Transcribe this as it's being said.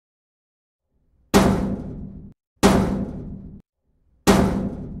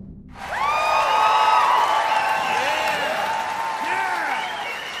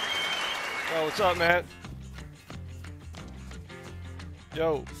what's up, man?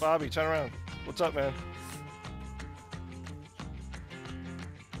 Yo, Bobby, turn around. What's up, man?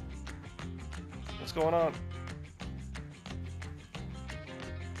 What's going on?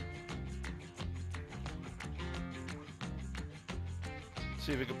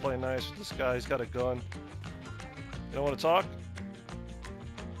 See if we can play nice with this guy. He's got a gun. You don't want to talk?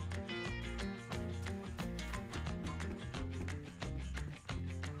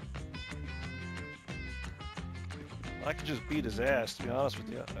 I could just beat his ass, to be honest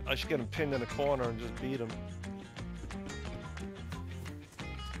with you. I should get him pinned in a corner and just beat him.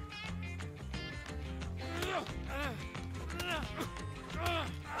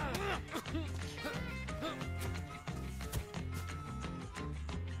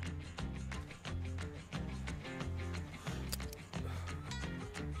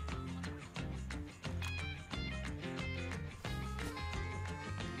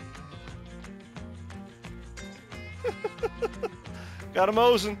 Got him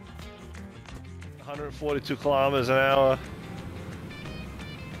mosing. 142 kilometers an hour.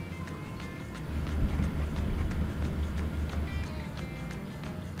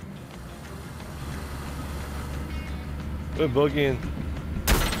 We're boogieing.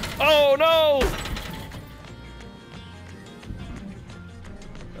 Oh no!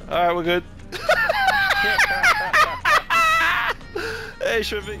 Alright, we're good. Hey,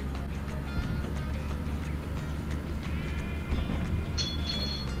 Shrimpy.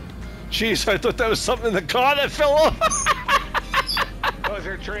 Jeez, I thought that was something in the car that fell off. Oh, is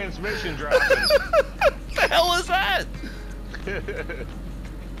their transmission dropping? What the hell is that?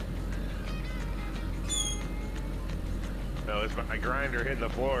 No, it's my grinder hitting the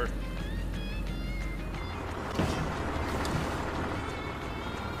floor.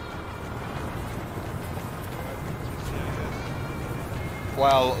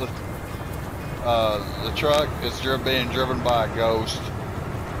 Wow, the truck is being driven by a ghost.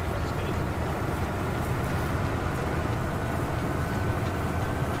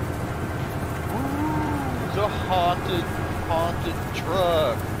 It's a haunted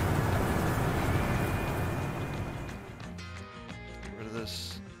truck. Get rid of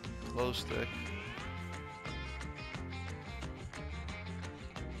this glow stick.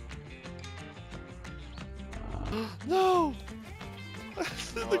 No!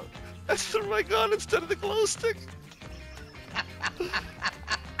 I threw my gun instead of the glow stick.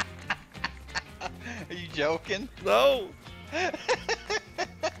 Are you joking? No!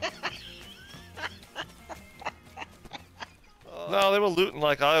 No, they were looting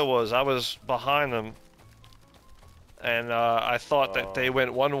like I was. I was behind them. And I thought that they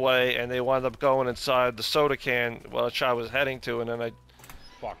went one way and they wound up going inside the soda can which I was heading to, and then I...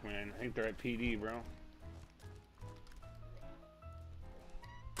 Fuck, man. I think they're at PD, bro.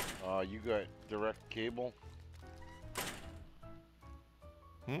 You got direct cable?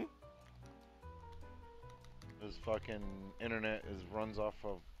 Hmm? His fucking internet runs off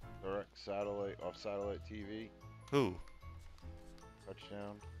of direct satellite, satellite TV. Who?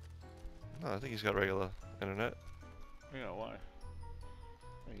 Touchdown. No, I think he's got regular internet. Yeah, why?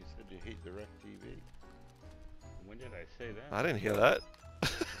 Oh, you said you hate direct TV. When did I say that? I didn't hear that. I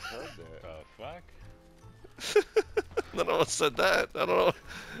heard that. Fuck? No one said that. I don't know.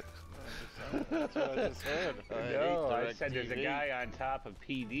 That's what I just heard. No, I said DirecTV. there's a guy on top of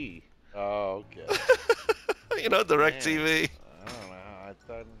PD. Oh, okay. You know, direct TV. I don't know.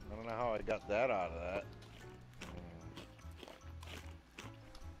 I don't know how I got that out of that.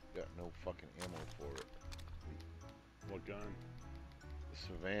 Got no fucking ammo for it. What gun? The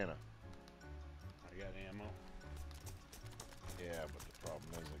Savannah. I got ammo. Yeah, but the problem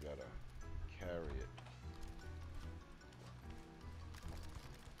is I gotta carry it.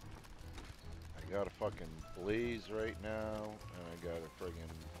 I got a fucking blaze right now, and I got a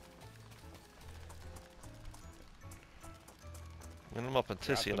friggin'... When I'm up in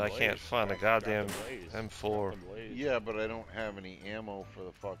Tissy and I Blaze. can't find a goddamn M4. Yeah, but I don't have any ammo for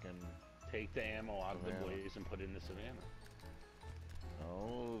the fucking... Take the ammo out of the Savannah. blaze and put it in the Savannah.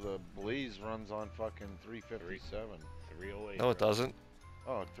 No, the blaze runs on fucking 357. 308. No, it doesn't.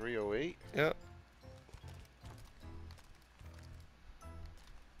 Oh, 308? Yep.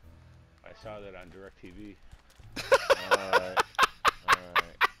 I saw that on DirecTV. Alright.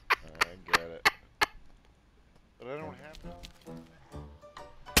 Alright. I get it. But I don't have it.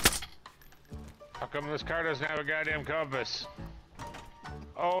 How come this car doesn't have a goddamn compass?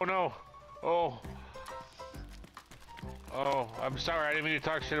 Oh no! Oh! Oh, I'm sorry, I didn't mean to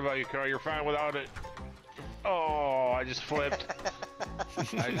talk shit about you, car. You're fine without it. Oh, I just flipped.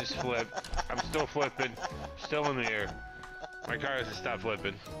 I just flipped. I'm still flipping. Still in the air. My car hasn't stopped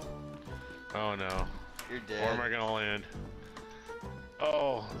flipping. Oh no. You're Where am dead. I gonna land?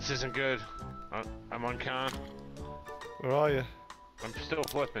 Oh, this isn't good. I'm on con. Where are you? I'm still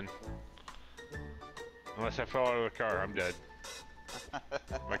flipping. Unless I fell out of the car, I'm dead.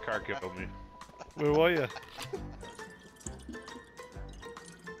 My car killed me. Where were you? What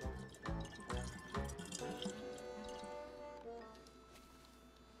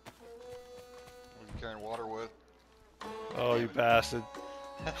are you carrying water with? Oh, you bastard.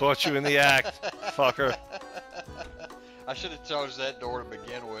 Caught you in the act, fucker. I should have closed that door to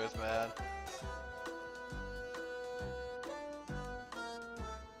begin with, man.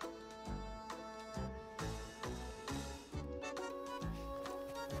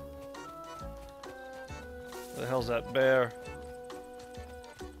 The hell's that bear?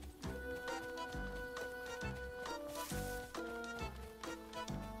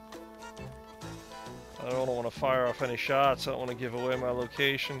 I don't want to fire off any shots. I don't want to give away my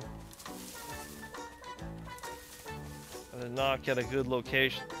location. I did not get a good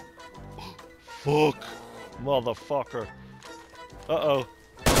location. Fuck. Motherfucker. Uh-oh.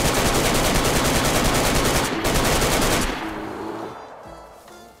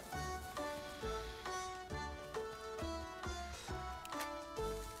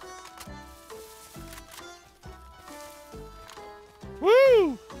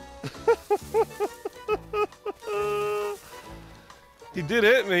 Woo! He did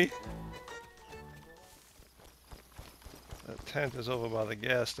hit me. That tent is over by the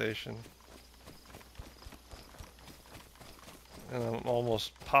gas station. And I'm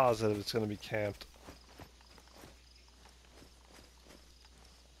almost positive it's going to be camped.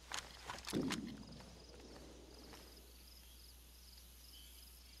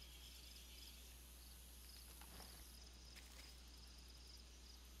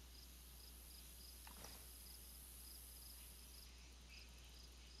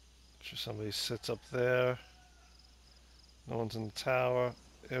 Sure, somebody sits up there. No one's in the tower.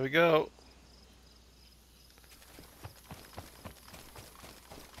 Here we go.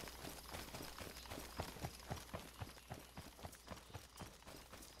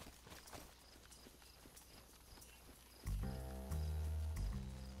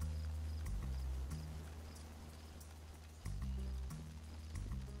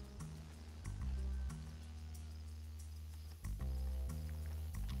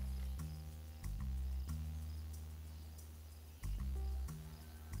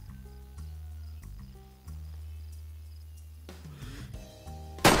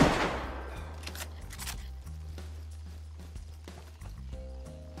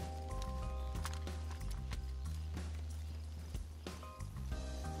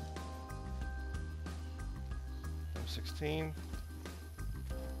 I'm 16.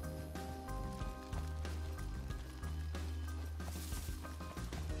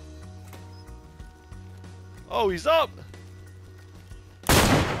 Oh, he's up!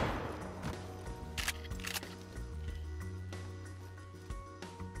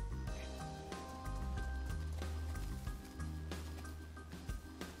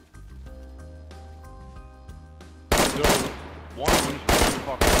 So, one of them's gonna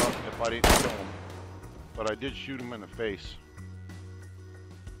fuck up if I didn't kill him. But I did shoot him in the face.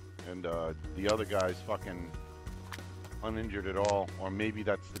 And the other guy's fucking uninjured at all. Or maybe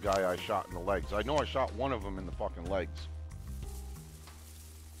that's the guy I shot in the legs. I know I shot one of them in the fucking legs.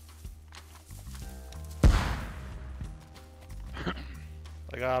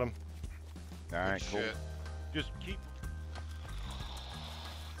 I got him. Alright, cool. Shit. Just keep...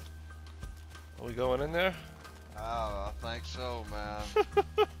 Are we going in there? Oh, I think so, man.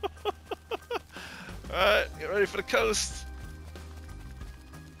 Alright, get ready for the coast.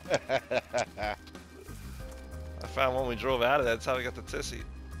 I found one we drove out of that. That's how we got the Tissy.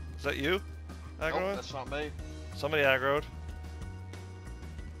 Is that you? Nope, Aggroing? that's not me. Somebody aggroed.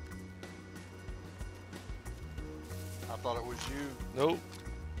 I thought it was you. Nope.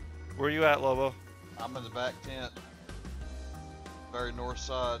 Where you at, Lobo? I'm in the back tent. Very north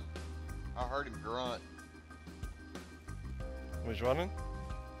side. I heard him grunt. He's running?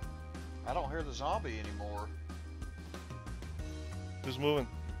 I don't hear the zombie anymore. Who's moving?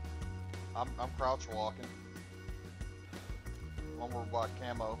 I'm crouch walking. One more by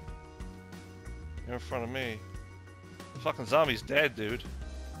camo. You're in front of me. The fucking zombie's dead, dude.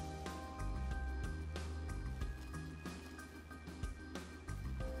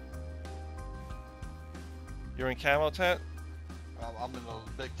 You're in camo tent? I'm in the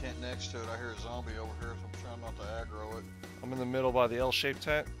big tent next to it. I hear a zombie over here, so I'm trying not to aggro it. I'm in the middle by the L-shaped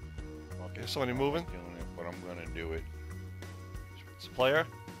tent. Fucking Is somebody moving? doing it, but I'm gonna do it. It's a player.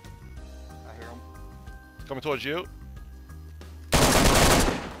 I hear him. Coming towards you.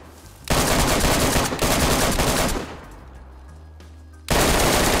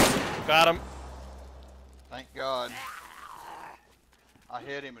 Got him. Thank God. I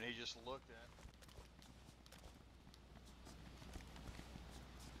hit him and he just looked at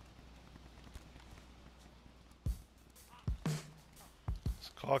me.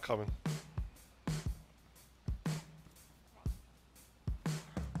 There's a car coming.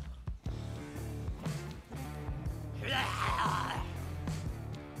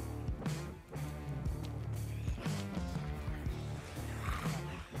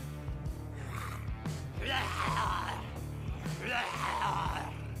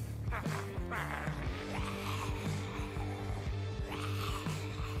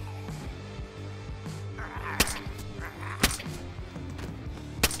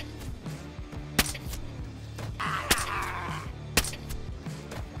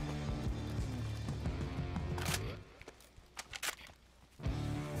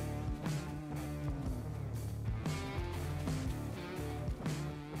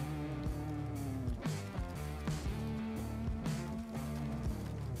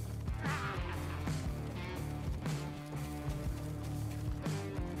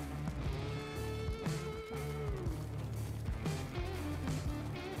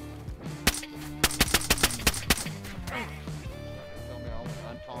 Tell me I want to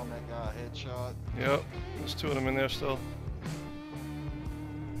untom that guy a headshot. Yep. There's two of them in there still.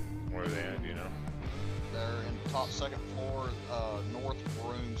 Where are they at, you know? They're in the top second floor, north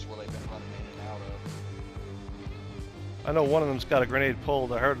rooms where they've been running in and out of. I know one of them's got a grenade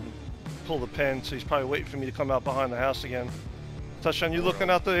pulled. I heard him pull the pin, so he's probably waiting for me to come out behind the house again. Touchdown, you looking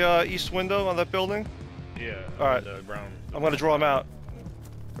out the east window on that building? Yeah. All right. The brown. I'm gonna draw him out.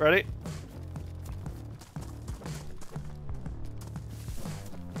 Ready?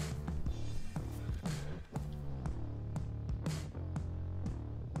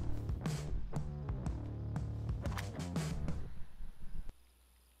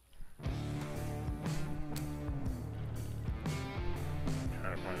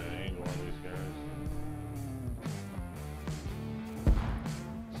 Trying to find an angle on these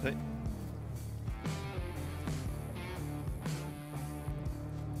guys. See?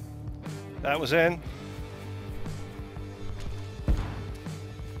 That was in.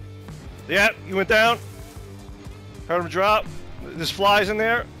 Yeah, you went down. Heard him drop. There's flies in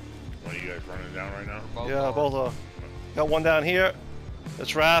there. What are you guys running down right now? Both Yeah, are. both are. Got one down here.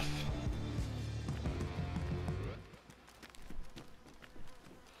 That's Raph.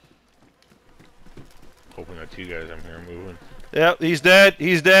 Hoping that two guys I'm here are moving. Yep, he's dead.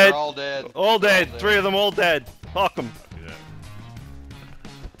 He's dead. They're all dead. All They're dead. Three of them all dead. Fuck them. Copy that.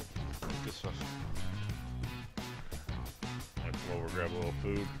 Good stuff. I'm gonna come over, grab a little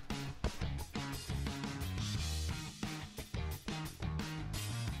food.